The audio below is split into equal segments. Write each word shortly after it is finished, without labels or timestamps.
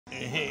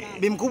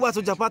Bimkubwa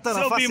hatujapata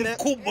nafasi. Sio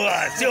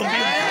bimkubwa, sio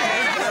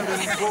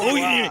bimkubwa.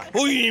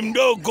 Huyu ni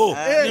mdogo,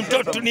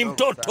 ni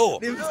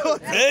mtoto.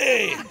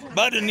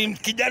 Bado ni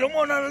kijana,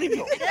 umeona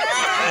alivyo.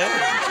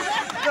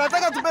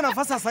 Tunataka tupe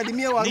nafasi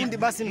asalimie Warundi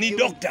basi. Ni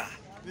dokta.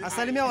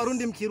 Asalimia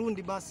Warundi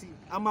mkirundi basi.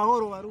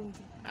 Amahoro Warundi.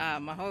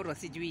 Mahoro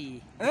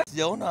sijui.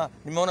 Sijaona,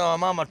 nimeona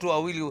wamama tu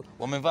wawili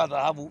wamevaa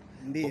dhahabu.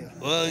 Ndio.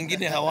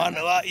 Wengine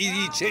hawana.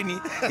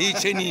 Hii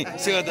cheni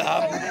sio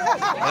dhahabu.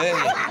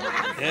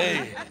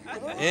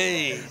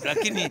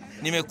 Lakini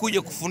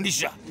nimekuja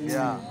kufundisha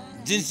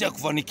jinsi ya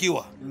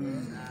kufanikiwa.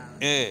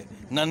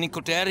 Na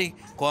niko tayari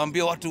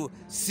kuambia watu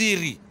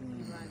siri.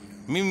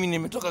 Mimi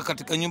nimetoka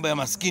katika nyumba ya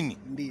maskini.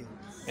 Ndio.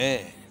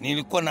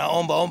 Nilikuwa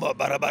naomba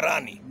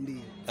barabarani.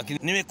 Ndio. Lakini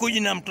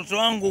nimekuja na mtoto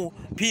wangu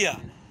pia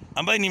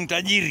ambaye ni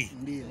mtajiri.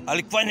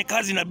 Alifanya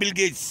kazi na Bill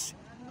Gates.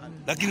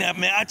 Lakini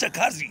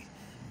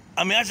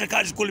ameacha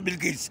kazi kule Bill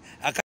Gates.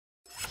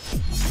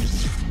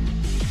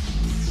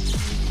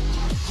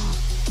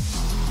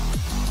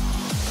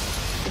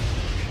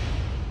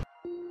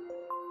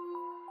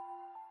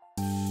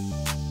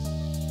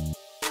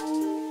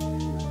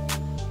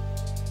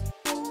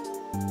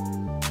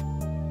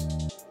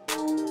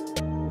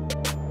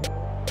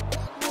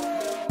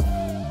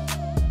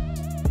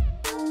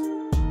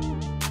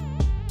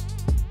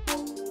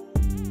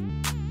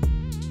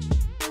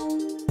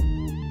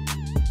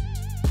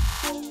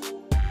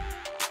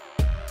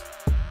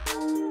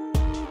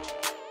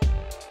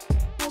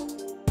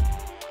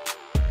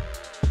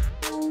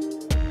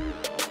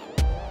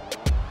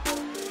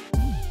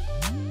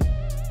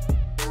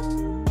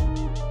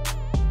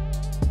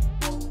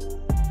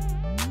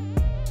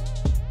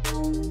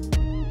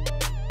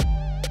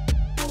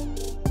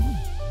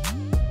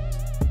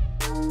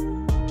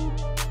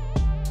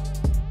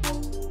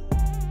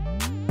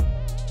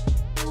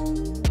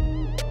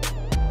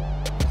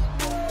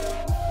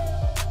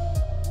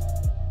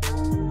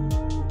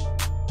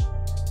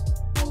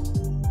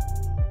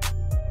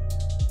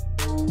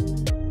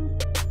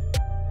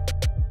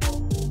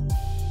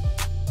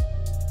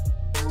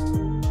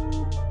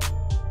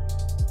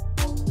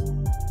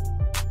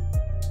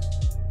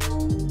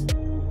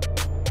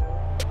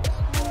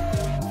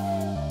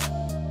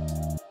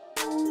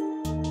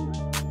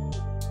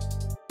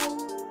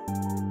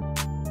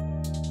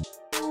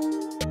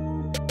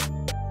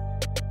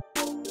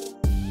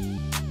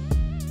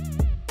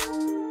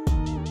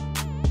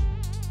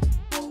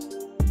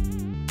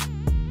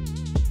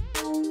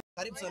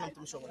 Karibu sana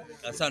mtumishi wa Mungu.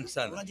 Asante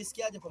sana.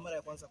 Unajisikiaje kwa mara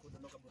ya kwanza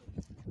kuondoka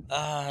Burundi?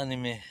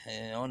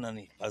 Nimeona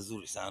ni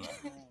pazuri sana.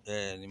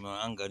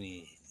 Nimeanga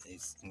ni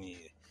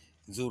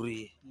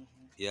nzuri.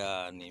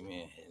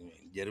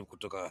 Nimejaribu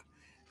kutoka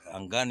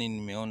angani,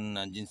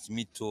 nimeona jinsi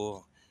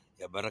mito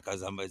ya baraka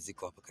ambazo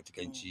ziko hapa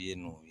katika nchi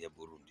yenu ya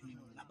Burundi.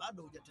 Na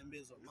bado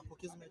hujatembezwa.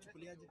 Mapokezi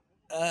unayachukuliaje?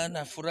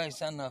 Nafurahi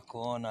sana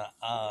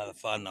kuona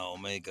Alpha na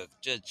Omega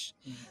Church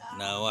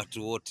na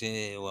watu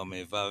wote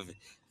wamevaa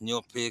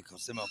nyope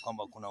kusema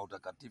kwamba kuna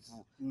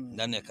utakatifu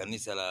ndani ya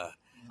kanisa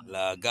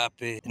la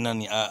Agape na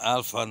ni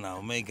Alpha na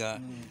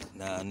Omega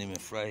na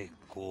nimefurahi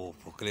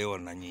kupokelewa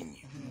na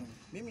nyinyi.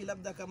 Mimi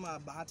labda kama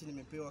bahati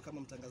nimepewa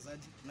kama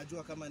mtangazaji,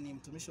 najua kama ni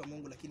mtumishi wa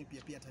Mungu lakini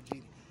pia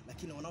tajiri,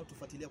 lakini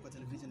wanaotufuatilia kwa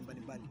television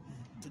mbalimbali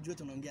tujue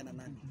tunaongea na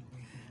nani.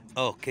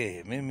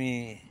 Okay,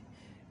 mimi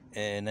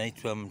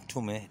naitwa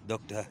mtume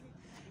Dr.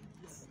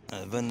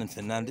 Vernon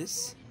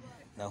Fernandez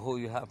na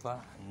huyu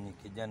hapa ni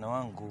kijana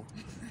wangu,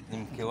 ni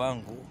mke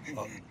wangu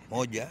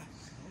moja,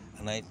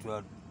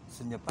 anaitwa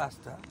Senior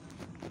Pastor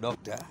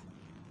Dr.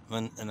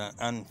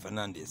 Ann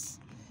Fernandez.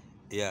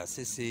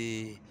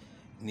 Sisi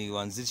ni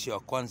waanzilishi wa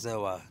kwanza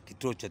wa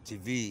kituo cha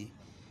TV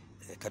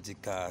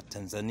katika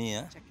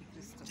Tanzania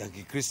cha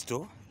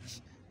Kikristo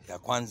ya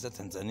kwanza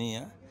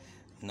Tanzania,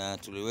 na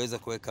tuliweza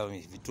kuweka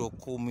vituo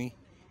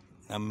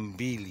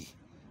 12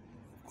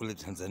 kule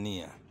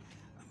Tanzania.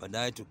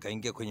 Baadaye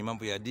tukaingia kwenye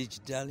mambo ya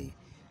digitali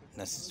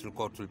na sisi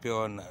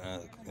tulipewa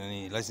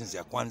license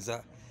ya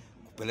kwanza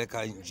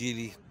kupeleka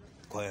injili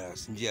kwa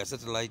njia ya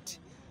satellite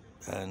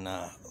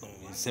na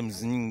sehemu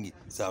nyingi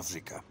za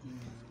Afrika,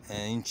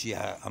 nchi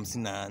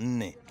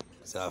 54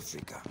 za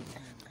Afrika.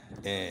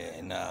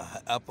 Na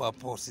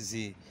hapo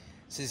sisi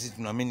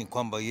tunaamini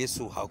kwamba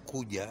Yesu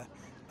hakuja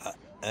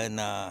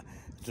na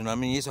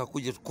tunaamini Yesu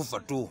hakuja kufa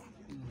tu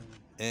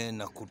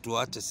na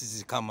kutuacha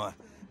sisi kama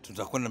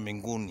tutakwenda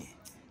mbinguni.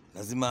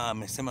 Lazima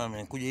amesema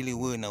amekuja ili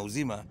uwe na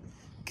uzima,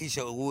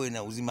 kisha uwe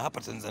na uzima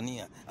hapa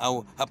Tanzania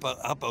au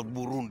hapa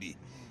Burundi.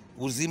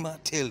 Uzima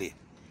tele.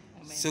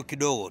 Sio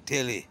kidogo,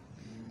 tele.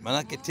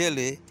 Manake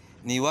tele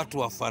ni watu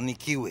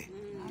wafanikiwe.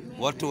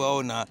 Watu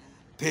wawe na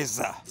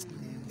pesa.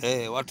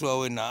 Watu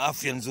wawe na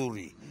afya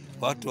nzuri.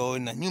 Watu wawe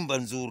na nyumba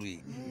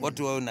nzuri.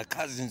 Watu wawe na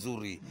kazi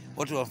nzuri.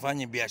 Watu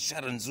wafanye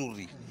biashara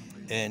nzuri.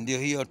 Ndio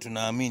hiyo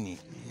tunaamini.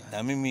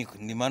 Na mimi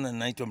ni maana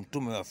naitwa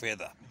mtume wa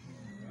fedha.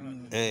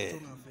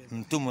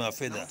 Mtume wa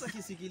fedha. Hata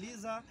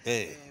kisikiliza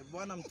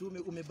bwana mtume,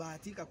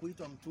 umebahatika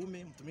kuitwa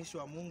mtume, mtumishi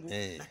wa Mungu,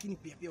 lakini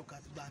pia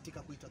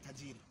ukabahatika kuitwa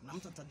tajiri. Na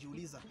mtu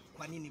atajiuliza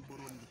kwa nini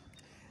Burundi?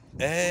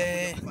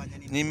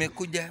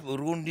 Nimekuja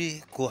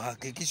Burundi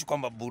kuhakikisha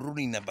kwamba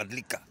Burundi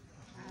inabadilika.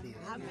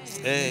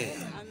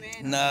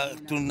 Na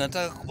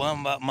tunataka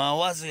kwamba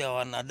mawazo ya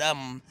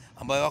wanadamu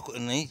ambao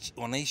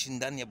wanaishi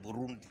ndani ya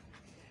Burundi.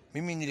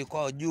 Mimi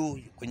nilikuwa juu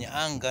kwenye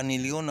anga,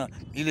 niliona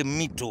ile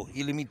mito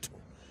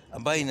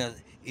ambayo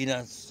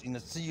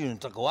inasiju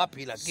nataka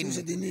wapi, lakini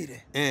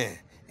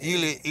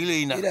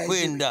ile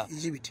inakwenda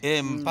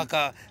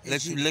mpaka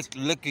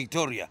Lake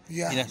Victoria,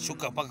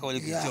 inashuka mpaka Lake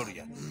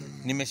Victoria.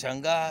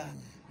 Nimeshangaa,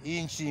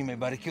 hii nchi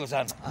imebarikiwa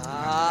sana.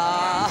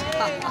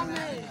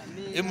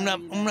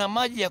 Mna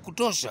maji ya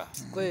kutosha.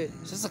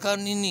 Sasa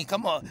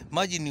kama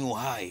maji ni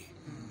uhai,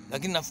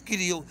 lakini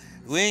nafikiri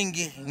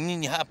wengi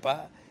nini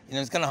hapa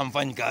inawezekana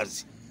hamfanyi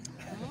kazi.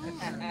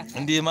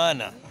 Ndiyo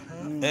maana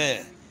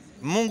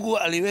Mungu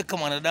aliweka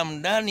mwanadamu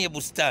ndani ya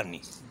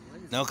bustani,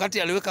 na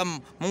wakati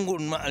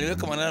Mungu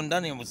aliweka mwanadamu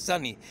ndani ya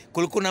bustani,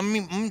 kulikuwa na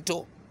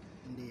mto.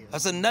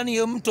 Sasa ndani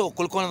ya mto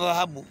kulikuwa na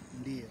dhahabu.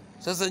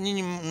 Sasa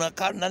nyinyi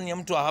mnakaa ndani ya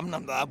mto hamna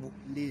dhahabu.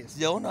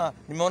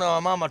 Nimeona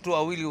wamama tu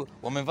wawili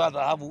wamevaa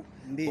dhahabu.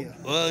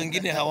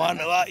 Wengine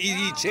hawana.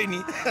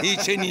 Hii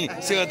cheni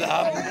sio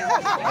dhahabu.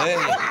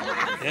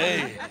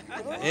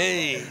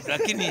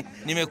 Lakini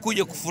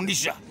nimekuja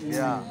kufundisha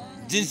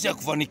jinsi ya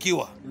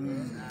kufanikiwa.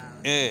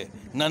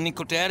 Na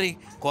niko tayari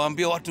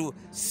kuambia watu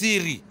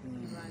siri.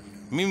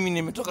 Mimi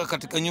nimetoka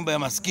katika nyumba ya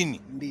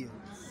maskini.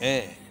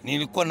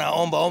 Nilikuwa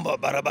naomba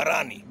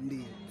barabarani.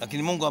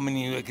 Lakini Mungu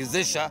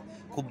ameniwekezesha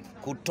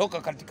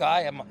kutoka katika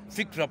haya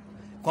fikra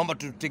kwamba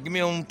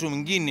tutegemea mtu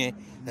mwingine,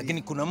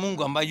 lakini kuna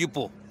Mungu ambaye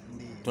yupo.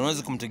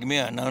 Tunaweza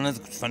kumtegemea na anaweza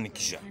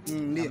kutufanikisha.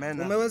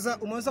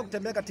 Umeweza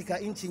kutembea katika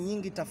nchi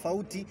nyingi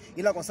tofauti,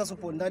 ila kwa sasa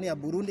upo ndani ya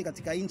Burundi,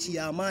 katika nchi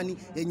ya amani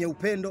yenye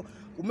upendo.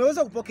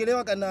 Umeweza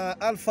kupokelewa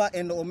na Alpha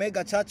and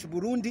Omega Church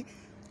Burundi.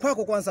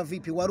 Kwako kwanza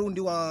vipi?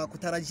 Warundi wa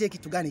kutarajia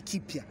kitu gani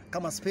kipya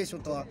kama special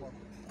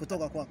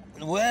kutoka kwako?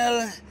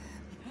 Well,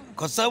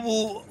 kwa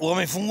sababu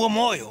wamefungua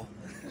moyo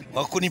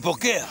wa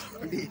kunipokea.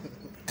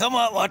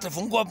 Kama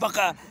watafungua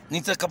mpaka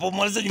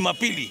nitakapomaliza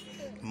Jumapili,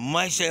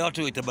 maisha ya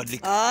watu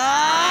itabadilika.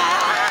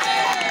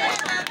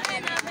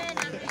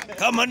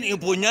 Kama ni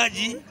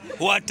uponyaji,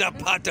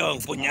 watapata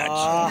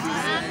uponyaji.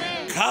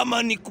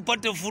 Kama ni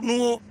kupata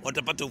ufunuo,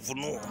 watapata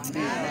ufunuo.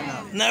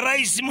 Na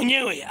rais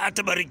mwenyewe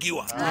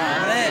atabarikiwa.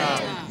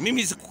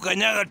 Mimi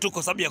sikukanyaga tu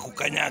kwa sababu ya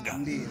kukanyaga.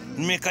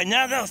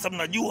 Nimekanyaga kwa sababu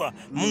najua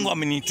Mungu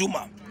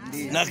amenituma.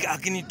 Na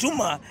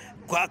akinituma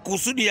kwa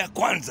kusudi ya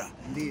kwanza,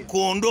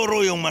 kuondoa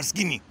roho ya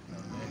umaskini.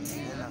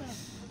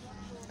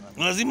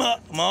 Lazima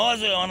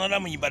mawazo ya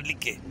wanadamu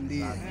ibadilike.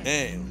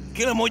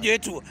 Kila mmoja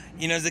wetu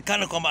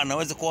inawezekana kwamba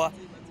anaweza kuwa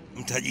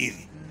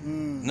mtajiri.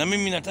 Na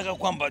mimi nataka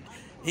kwamba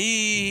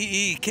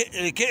hii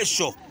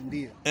kesho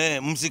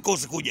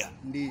msikose kuja.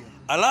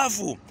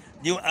 Alafu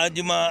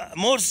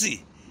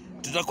Jumamosi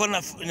tutakuwa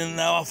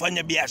na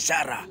wafanya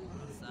biashara.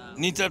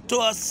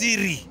 Nitatoa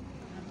siri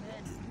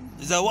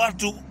za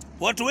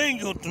watu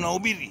wengi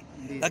tunahubiri,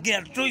 lakini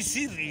hatutoi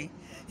siri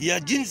ya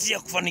jinsi ya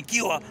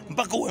kufanikiwa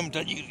mpaka uwe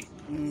mtajiri.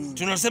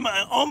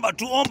 Tunasema omba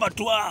tu.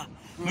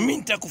 Mimi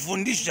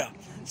nitakufundisha,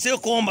 sio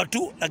kuomba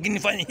tu, lakini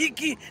fanya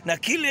hiki na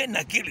kile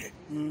na kile.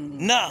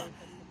 Na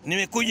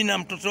nimekuja na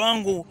mtoto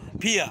wangu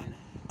pia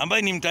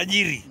ambaye ni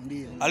mtajiri.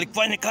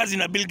 Alifanya kazi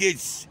na Bill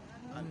Gates,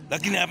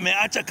 lakini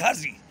ameacha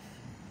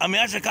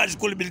kazi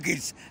kule Bill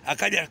Gates,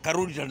 akaja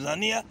karudi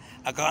Tanzania,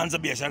 akaanza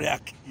biashara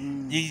yake.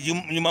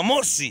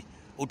 Jumamosi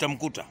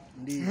utamkuta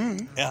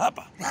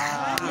hapa.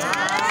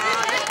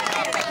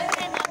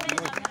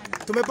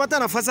 Tumepata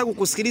nafasi ya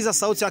kukusikiliza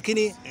sauti,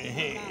 lakini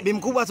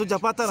bimkubwa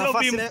hatujapata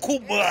nafasi.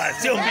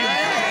 Sio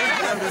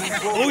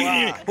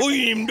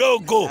huyu ni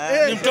mdogo,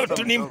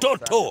 ni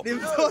mtoto.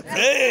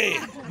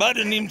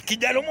 Bado ni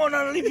kijana, umeona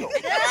alivyo.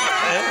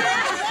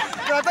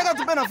 Tunataka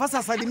tupe nafasi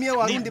asalimie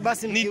Warundi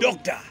basi. Ni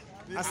dokta.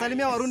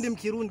 Asalimia Warundi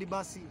mkirundi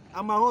basi.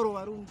 Amahoro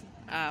Warundi.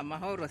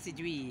 Mahoro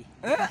sijui.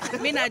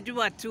 Mimi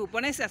najua tu.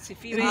 Bwana Yesu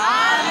asifiwe.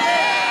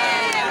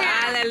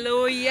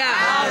 Haleluya.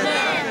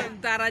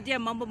 Tarajia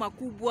mambo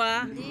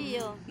makubwa.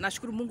 Ndio.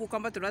 Nashukuru Mungu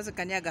kwamba tunaweza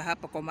kanyaga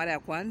hapa kwa mara ya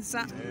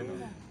kwanza.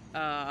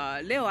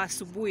 Leo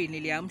asubuhi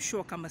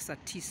niliamshwa kama saa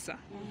 9.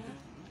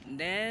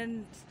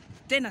 Then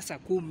tena saa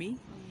 10.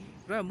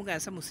 Roho Mungu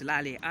anasema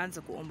usilale,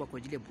 anza kuomba kwa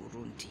ajili ya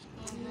Burundi.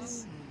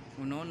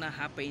 Unaona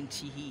hapa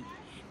nchi hii.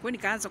 Kwa hiyo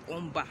nikaanza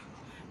kuomba.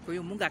 Kwa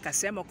hiyo Mungu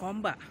akasema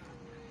kwamba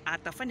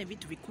atafanya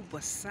vitu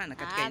vikubwa sana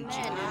katika nchi.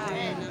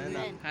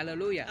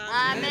 Haleluya.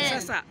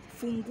 Sasa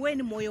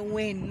fungueni moyo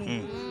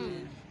wenu.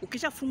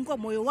 Ukishafungua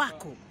moyo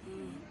wako,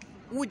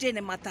 uje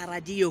na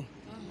matarajio.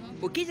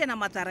 Ukija na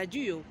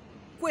matarajio,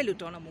 kweli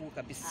utaona Mungu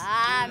kabisa.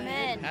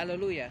 Amen.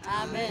 Haleluya.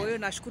 Kwa hiyo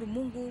nashukuru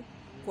Mungu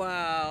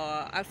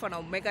kwa Alpha na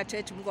Omega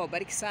Church. Mungu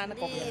awabariki sana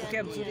kwa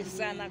kupokea mzuri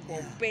sana, kwa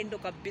upendo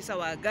kabisa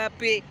wa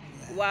agape.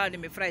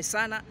 Nimefurahi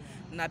sana.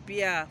 Na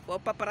pia kwa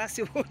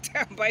paparazzi wote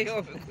ambao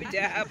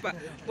wamekuja hapa,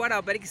 Bwana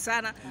awabariki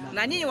sana.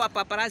 Na nyinyi wa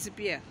paparazzi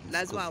pia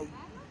lazima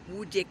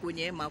uje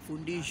kwenye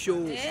mafundisho.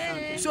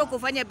 Sio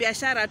kufanya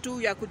biashara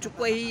tu ya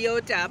kuchukua hii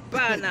yote,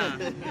 hapana.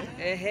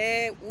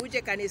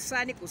 Uje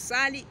kanisani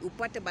kusali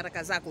upate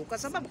baraka zako. Kwa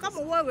sababu kama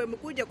wewe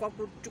umekuja kwa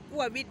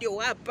kuchukua video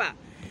hapa,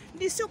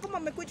 ni sio kama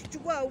umekuja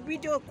kuchukua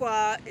video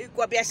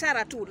kwa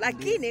biashara tu,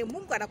 lakini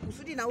Mungu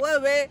anakusudi na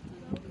wewe.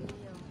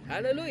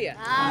 Hallelujah.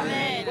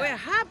 Amen. Kwa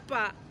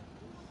hapa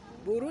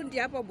Burundi,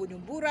 hapa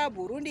Bujumbura,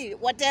 Burundi,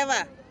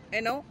 whatever,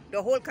 you know, the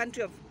whole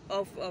country of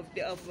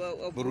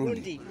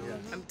Burundi.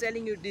 I'm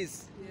telling you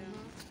this.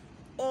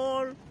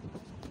 All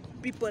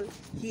people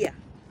here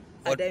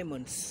are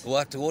diamonds.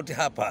 Watu wote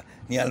hapa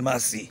ni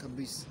almasi.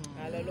 Kabisa.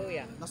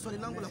 Hallelujah. Na swali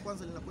langu la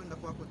kwanza linakwenda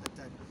kwako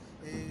daktari.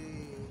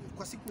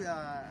 Kwa siku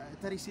ya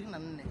tarehe 24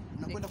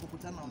 nakwenda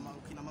kukutana na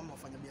kina mama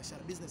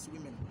wafanyabiashara, business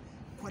women.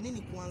 Kwa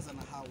nini kuanza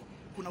na hawa?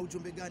 Kuna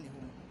ujumbe gani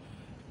huko?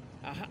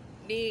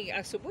 Ni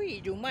asubuhi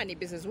Ijumaa ni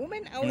business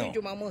women au ni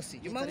Jumamosi?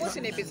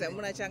 Jumamosi ni business,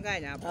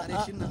 mnachanganya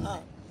hapa.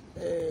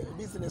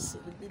 Business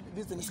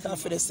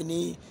conference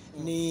ni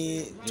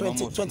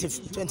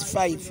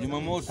 2025.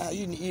 Jumamosi.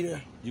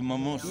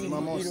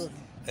 Jumamosi.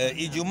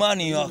 Ijumaa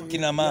ni ya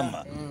kina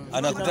mama.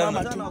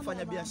 Anakutana na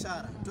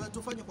wafanyabiashara.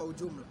 Tufanye kwa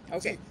ujumla.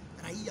 Okay.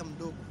 Raia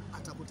mdogo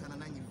atakutana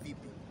nanyi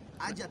vipi?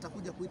 Aje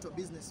atakuja kuitwa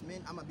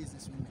businessman ama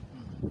business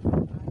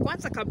women?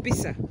 Kwanza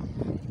kabisa,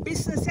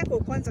 business yako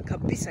kwanza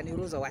kabisa ni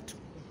roza watu.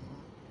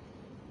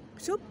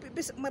 So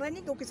mara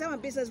nyingi ukisema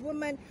business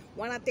woman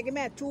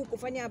wanategemea tu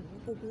kufanya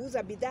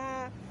kuuza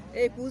bidhaa,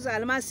 kuuza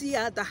almasi,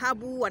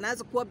 dhahabu,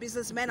 wanaanza kuwa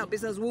businessman au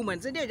business woman.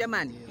 Ndio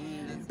jamani.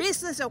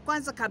 Business ya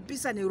kwanza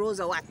kabisa ni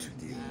roza watu.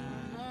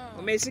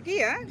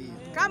 Umesikia?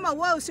 Kama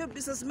wewe sio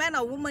businessman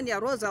au woman ya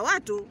roza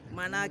watu,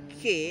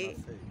 manake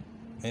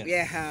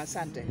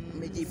asante.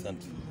 Umejibu.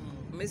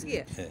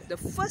 Umesikia? The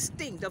first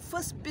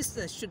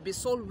business should be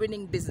soul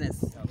winning business.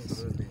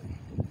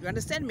 You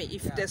understand me?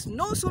 If there's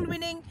no soul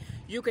winning,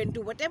 you can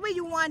do whatever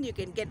you want, you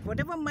can get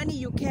whatever money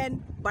you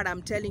can, but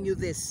I'm telling you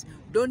this,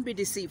 don't be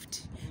deceived.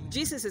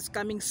 Jesus is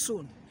coming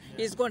soon.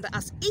 He's going to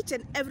ask each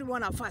and every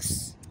one of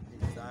us.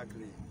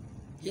 Exactly.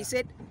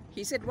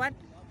 He said what?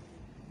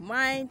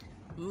 Mind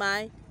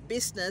my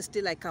business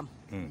till I come.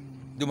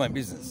 Do my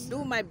business.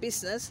 Do my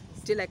business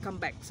till I come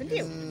back.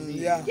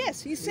 Yeah.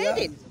 Yes, he said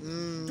it.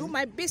 Do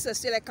my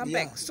business till I come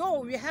back.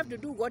 So we have to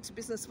do God's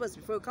business first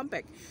before we come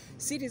back.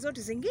 Siri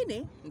zote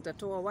zingine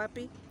mtatoa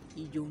wapi?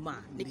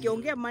 Ijumaa.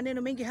 Nikiongea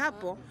maneno mengi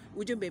hapo,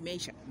 ujumbe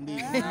umeisha.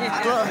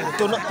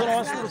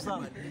 Tunawashukuru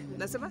sana.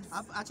 Nasema?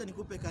 Acha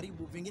nikupe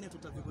karibu, vingine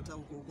tutavikuta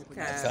huko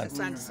kwenye.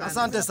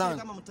 Asante sana.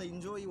 Kama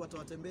mtaenjoy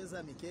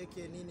watawatembeza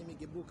mikeke nini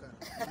migebuka.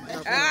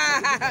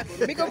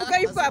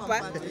 Migebuka ipo hapa.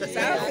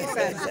 Sawa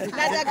sana.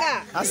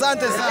 Nataka.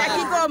 Asante sana. Ya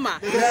Kigoma.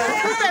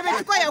 Kumbe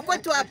amechukua ya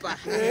kwetu hapa.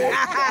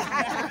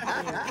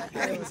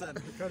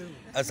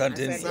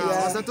 Asante.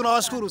 Asante,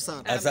 tunawashukuru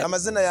sana.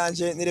 Amazina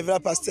yanje ni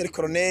Reverend Pasteur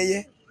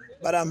Corneille.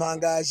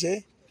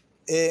 Barampangaje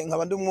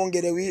nkaba ndi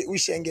umwungere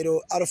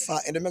w'ishengero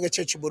Alpha and Omega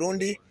Church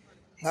Burundi,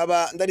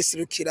 nkaba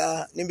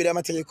ndarisirukira n'imbere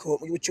y'amategeko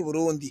mu gihugu cy'u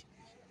Burundi.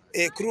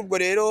 Kuri ubwo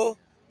rero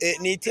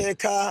ni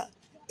iteka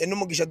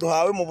n'umugisha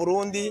duhawe mu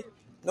Burundi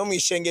no mu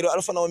ishengero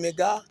Alpha na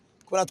Omega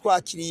kubona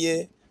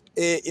twakiriye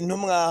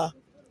intumwa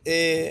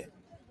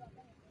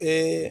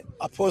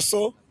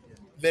Apostle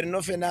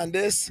Verno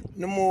Fernandez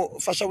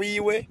n'umufasha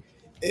wiwe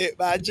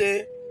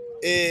baje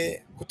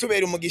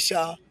kutubera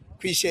umugisha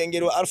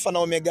kwishengero Alpha na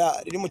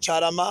Omega riri mu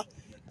Carama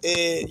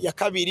ya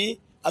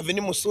kabiri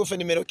Avenue Musufe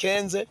nimero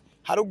 15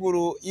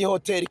 haruguru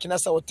y'ihoteli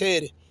Kinasa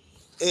Hotel.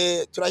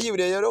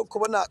 Turahibire rero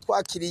kubona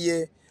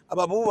twakiriye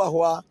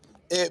ababubahwa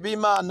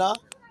b'Imana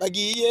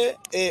bagiye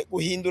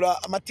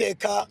guhindura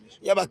amateka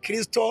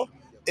y'abakristo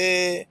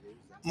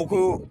mu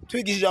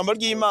kutwigisha ijambo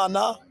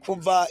ry'Imana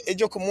kuva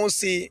ejo ku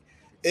munsi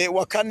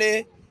wa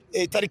kane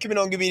itariki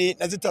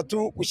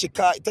 23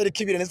 gushika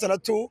itariki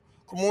 26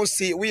 ku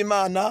munsi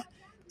w'Imana.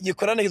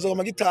 Igikorane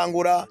kizogoma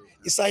gitangura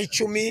isaha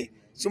 10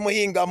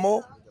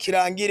 z'umuhingamo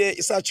kirangire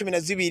isaha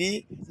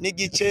 12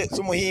 n'igice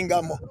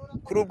z'umuhingamo.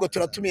 Kuri ubwo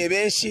turatumiye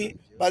benshi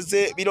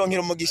baze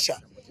bironkera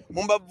umugisha.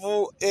 Mu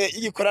mbavu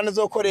igikorane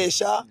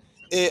zokoresha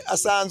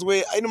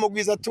asanzwe ari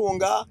n'umugwiza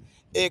tunga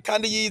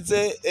kandi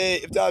yize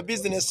ibya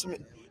business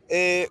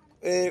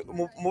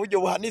mu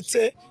buryo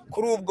buhanitse.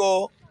 Kuri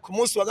ubwo ku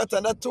munsi wa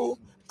gatandatu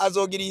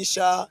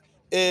azogirisha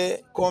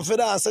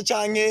conference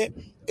canke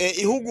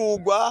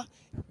ihugurwa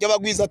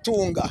y'abagwiza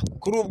tunga.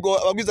 Kuri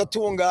ubwo abagwiza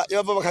tunga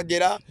yabava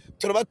bakagera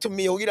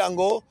turabatumiye kugira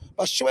ngo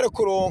bashobore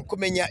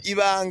kumenya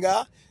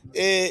ibanga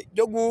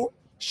ryo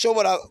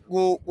gushobora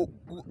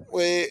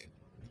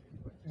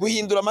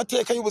guhindura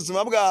amateka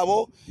y'ubuzima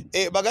bwabo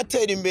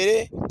bagatera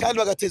imbere kandi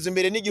bagateza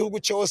imbere n'igihugu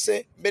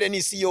cyose mbere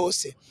n'isi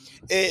yose.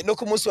 No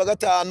ku munsi wa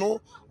gatanu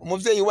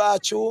umuvyeyi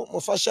wacu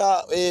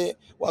mufasha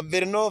wa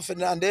Verno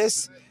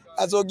Fernandez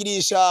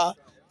azogirisha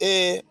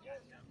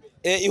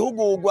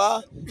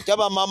ihugurwa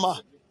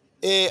y'abamama.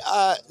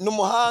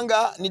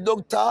 Numuhanga ni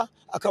doctor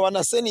akaba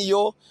na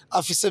senior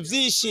afise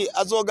vyinshi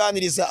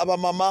azoganiriza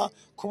abamama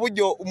ku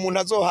buryo umuntu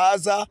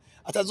azohaza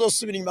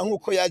atazosubira inyuma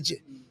nkuko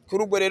yaje.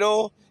 Kuri ubwo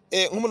rero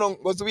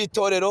nk'umurongozi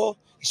w'itorero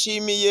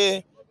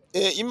nshimiye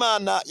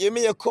Imana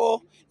yemeye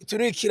ko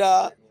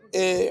iturikira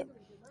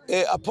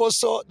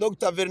Apostle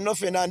Dr. Vernon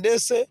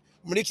Fernandes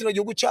muri kino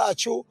gihugu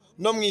cyacu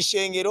no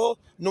mwishengero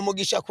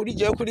numugisha kuri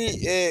je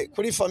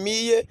kuri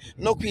famille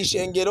no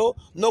kwishengero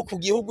no ku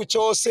gihugu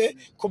cyose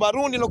ku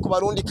barundi no ku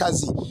barundi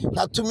kazi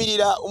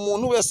nkatumirira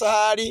umuntu wese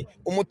ahari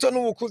umuto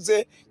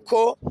n'ubukuze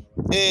ko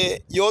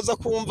yoza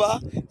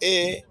kumva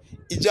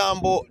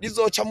ijambo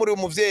rizoca muri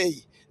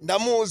umuvyeyi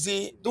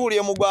ndamuzi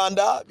duhuriye mu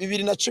Rwanda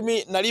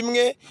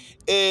 2011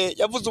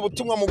 yavuze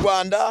ubutumwa mu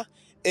Rwanda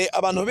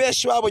abantu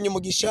benshi babonye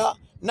umugisha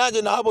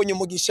nanje nahabonye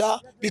umugisha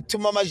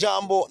bituma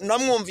amajambo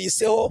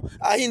namwumviseho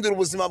ahindura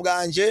ubuzima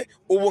bwanje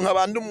ubu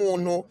nkabandi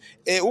umuntu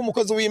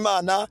w'umukozi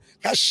w'Imana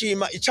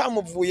nkashima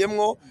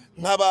icamuvuyemwo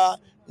nkaba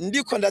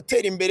ndiko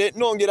ndatera imbere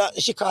nongera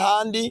nshika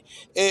handi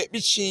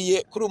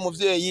biciye kuri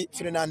umuvyeyi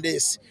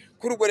Fernandes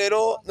kuri ubwo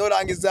rero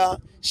norangiza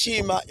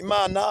shima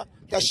Imana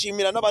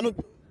ngashimira n'abantu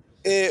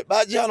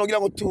baje hano kugira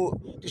ngo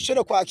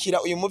dushobore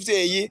kwakira uyu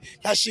muvyeyi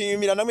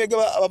nkashimira namwe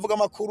abavuga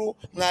makuru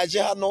mwaje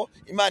hano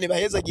Imana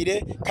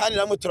ibahezagire kandi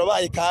namwe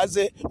turabaye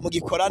kaze mu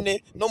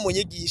gikorane no mu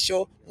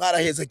nyigisho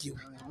mwarahezagiwe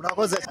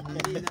murakoze